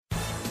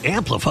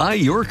Amplify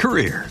your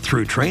career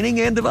through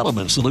training and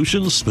development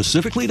solutions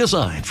specifically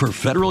designed for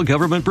federal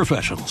government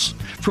professionals.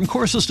 From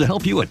courses to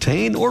help you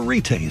attain or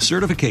retain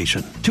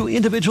certification, to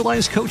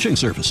individualized coaching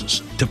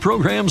services, to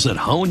programs that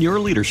hone your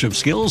leadership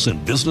skills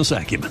and business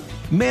acumen,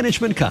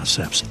 Management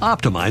Concepts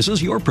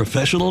optimizes your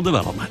professional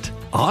development.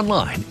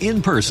 Online,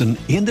 in person,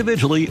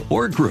 individually,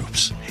 or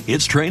groups,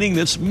 it's training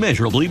that's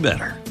measurably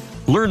better.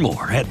 Learn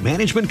more at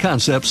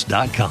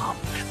managementconcepts.com.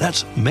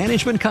 That's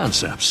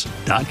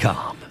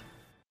managementconcepts.com.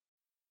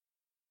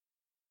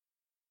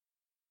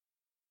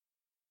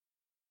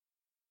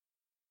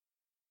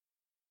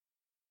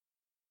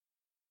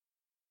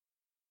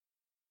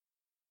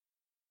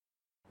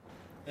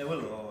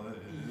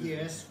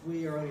 Yes,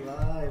 we are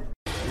live.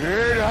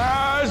 It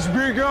has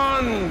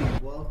begun!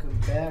 Welcome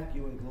back,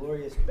 you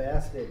inglorious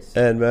bastards.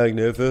 And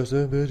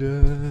magnificent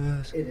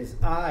bitches. It is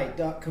I,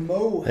 Doc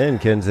Camo. And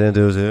Ken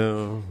Santos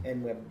here.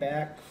 And we're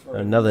back for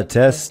Another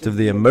test of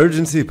the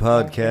emergency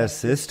podcast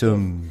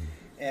system.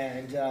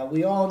 And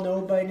we all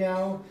know by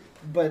now,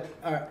 but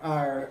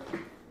our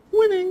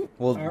Winning.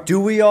 Well, do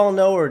we all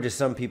know, or do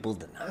some people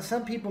deny?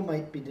 some people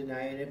might be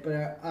denying it,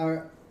 but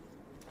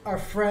our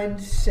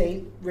friend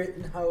Saint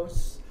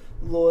Rittenhouse,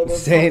 Lord of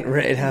Saint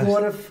Rittenhouse.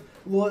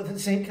 Lord of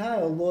St.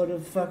 Kyle, Lord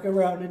of fuck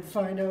around and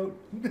find out.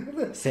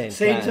 Saint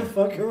to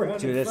fuck around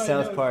Dude, and that's find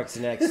South out. Park's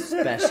next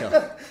special.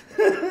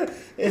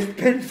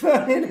 It's been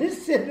found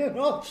innocent on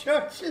all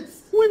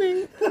charges.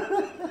 Winning.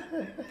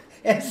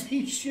 As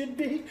he should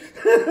be.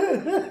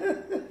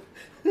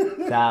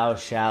 Thou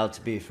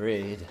shalt be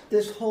freed.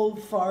 This whole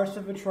farce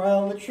of a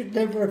trial that should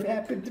never have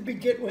happened to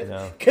begin with.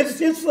 No.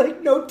 Because it's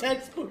like no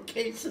textbook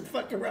case of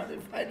fuck around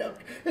and find out.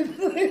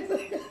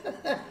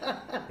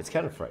 It's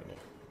kind of frightening.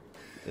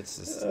 It's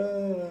just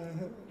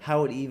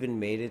how it even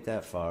made it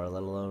that far,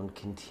 let alone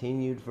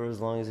continued for as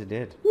long as it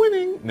did.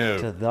 Winning! No.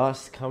 To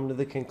thus come to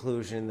the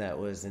conclusion that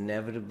was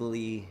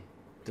inevitably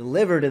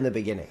delivered in the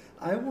beginning.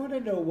 I want to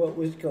know what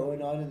was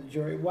going on in the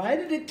jury. Why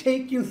did it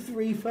take you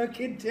 3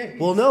 fucking days?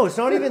 Well, no, it's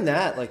not even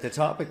that. Like, the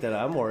topic that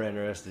I'm more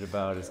interested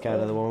about is kind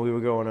of the one we were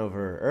going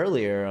over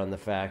earlier on the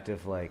fact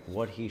of, like,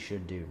 what he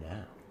should do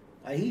now.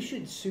 He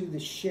should sue the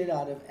shit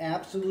out of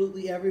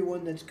absolutely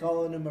everyone that's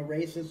calling him a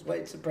racist,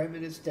 white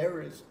supremacist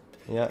terrorist.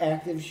 Yeah.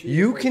 Active shooter.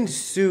 You can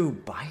sue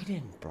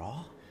Biden,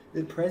 bro.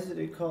 The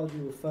president called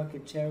you a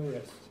fucking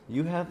terrorist.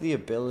 You have the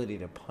ability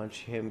to punch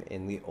him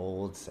in the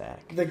old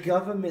sack. The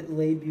government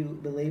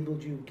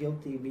labeled you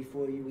guilty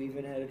before you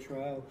even had a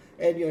trial,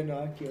 and you're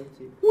not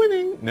guilty.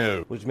 Winning.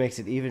 No. Which makes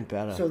it even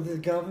better. So the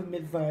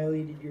government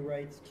violated your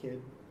rights,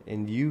 kid.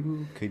 And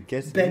you could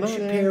get some Ben money.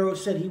 Shapiro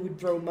said he would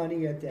throw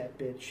money at that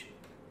bitch.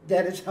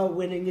 That is how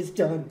winning is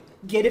done.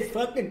 Get it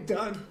fucking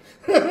done.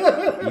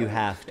 You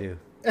have to.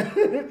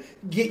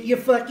 Get your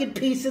fucking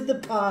piece of the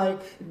pie.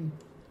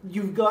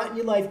 You've gotten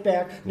your life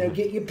back. Now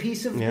get your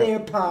piece of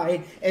their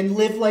pie and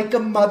live like a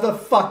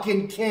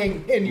motherfucking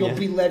king, and you'll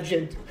be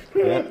legend.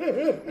 Yeah.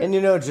 And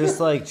you know,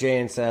 just like Jay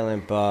and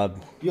Silent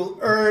Bob. You'll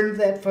earn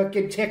that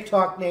fucking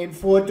TikTok name,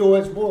 4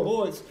 doors, 4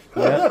 whores.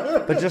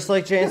 Yeah. But just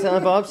like Jay and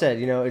Silent Bob said,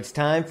 you know, it's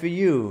time for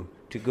you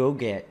to go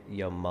get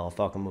your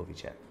motherfucking movie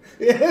check.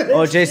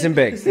 Oh, Jason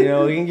Biggs. You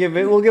know,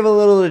 we'll give a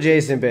little to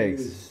Jason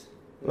Biggs.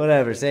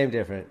 Whatever, same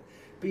different.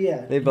 But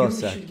yeah, They both you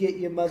suck. should get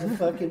your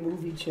motherfucking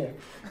movie check.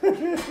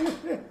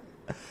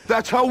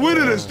 That's how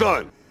winning is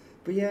done!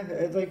 But yeah,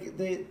 like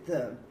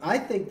I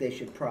think they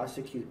should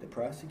prosecute the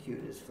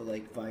prosecutors for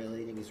like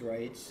violating his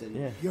rights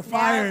and You're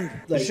fired!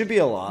 There should be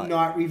a lot.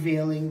 Not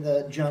revealing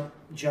the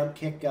jump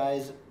kick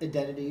guy's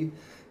identity,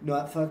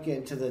 not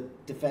fucking to the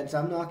defense.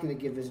 I'm not going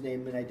to give his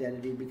name and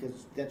identity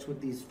because that's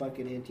what these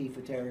fucking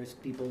Antifa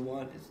terrorist people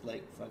want. Is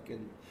like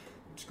fucking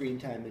screen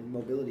time and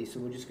mobility. So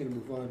we're just going to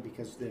move on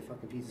because they're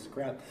fucking pieces of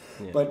crap.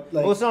 Yeah. But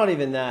like, well, it's not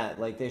even that.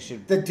 Like they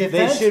should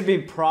be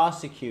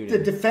prosecuted.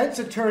 the defense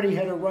attorney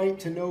had a right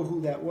to know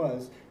who that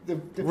was.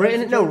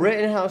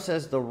 Rittenhouse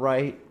has the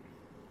right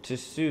to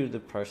sue the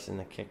person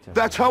that kicked him.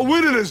 That's how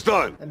winning is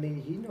done! I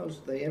mean, he knows.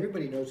 Like,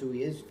 everybody knows who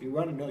he is. If you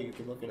want to know, you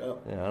can look it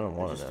up. Yeah, I don't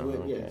want to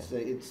know. Yeah,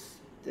 Okay.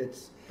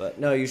 it's But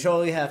no, you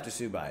surely have to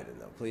sue Biden,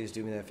 though. Please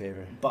do me that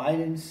favor.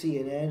 Biden,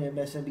 CNN,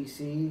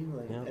 MSNBC,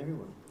 like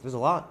everyone. There's a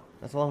lot.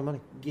 That's a lot of money.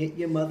 Get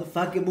your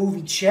motherfucking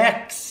movie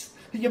checks.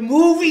 Your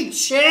movie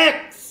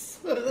checks.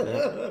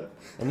 Yeah.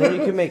 And then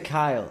you can make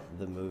Kyle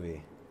the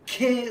movie.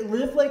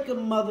 Live like a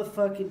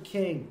motherfucking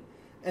king,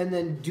 and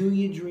then do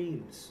your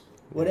dreams.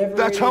 Whatever.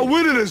 That's how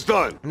winning is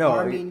done! No,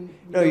 Army,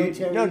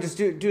 military. just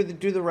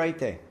do the right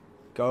thing.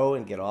 Go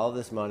and get all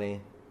this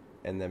money,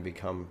 and then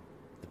become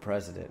the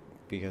president.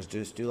 Because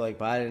just do like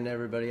Biden and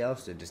everybody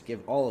else did. Just give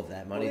all of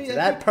that money to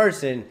that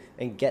person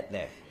and get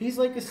there. He's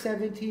like a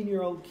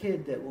 17-year-old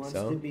kid that wants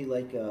to be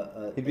like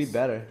He'd be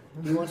better.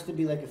 He wants to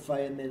be like a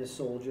fireman, a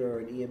soldier, or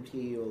an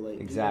EMT, or like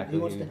Exactly.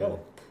 He wants to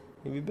help.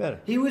 He'd be better.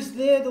 He was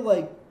there to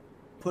like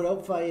put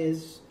out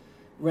fires,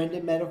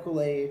 render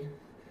medical aid,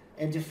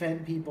 and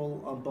defend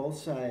people on both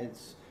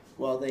sides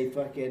while they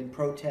fucking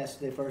protest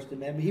their First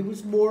Amendment. He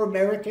was more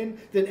American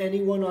than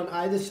anyone on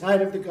either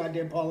side of the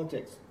goddamn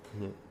politics.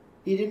 Mm-hmm.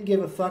 He didn't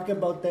give a fuck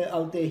about the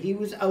out there. He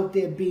was out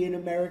there being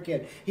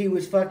American. He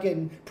was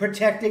fucking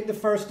protecting the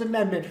First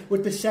Amendment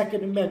with the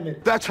Second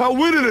Amendment. That's how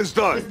winning is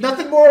done. There's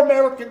nothing more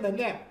American than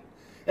that.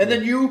 And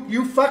then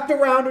you fucked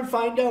around and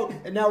find out,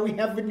 and now we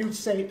have the new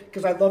saint,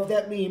 because I love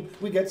that meme.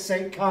 We got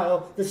Saint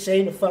Kyle, the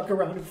saint to fuck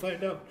around and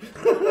find out.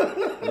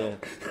 Yeah.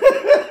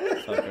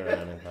 Fuck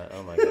around and find.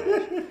 Oh my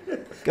gosh.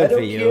 Good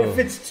for you. I don't care if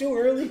it's too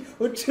early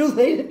or too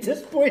late at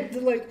this point to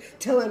like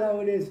tell it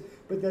how it is,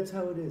 but that's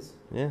how it is.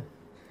 Yeah,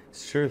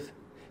 it's truth.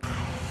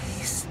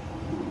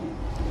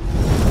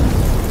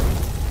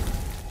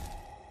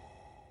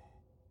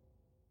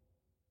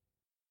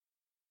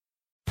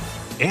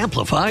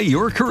 Amplify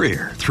your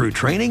career through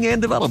training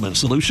and development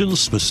solutions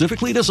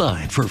specifically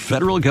designed for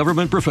federal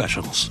government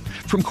professionals.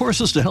 From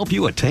courses to help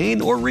you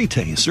attain or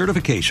retain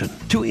certification,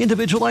 to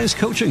individualized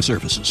coaching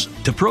services,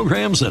 to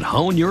programs that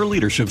hone your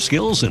leadership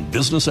skills and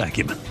business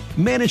acumen,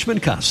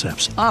 Management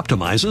Concepts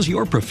optimizes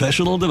your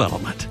professional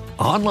development.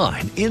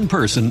 Online, in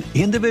person,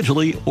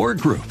 individually, or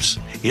groups,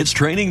 it's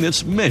training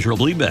that's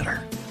measurably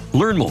better.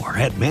 Learn more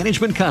at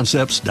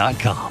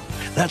managementconcepts.com.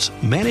 That's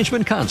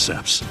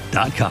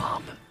managementconcepts.com.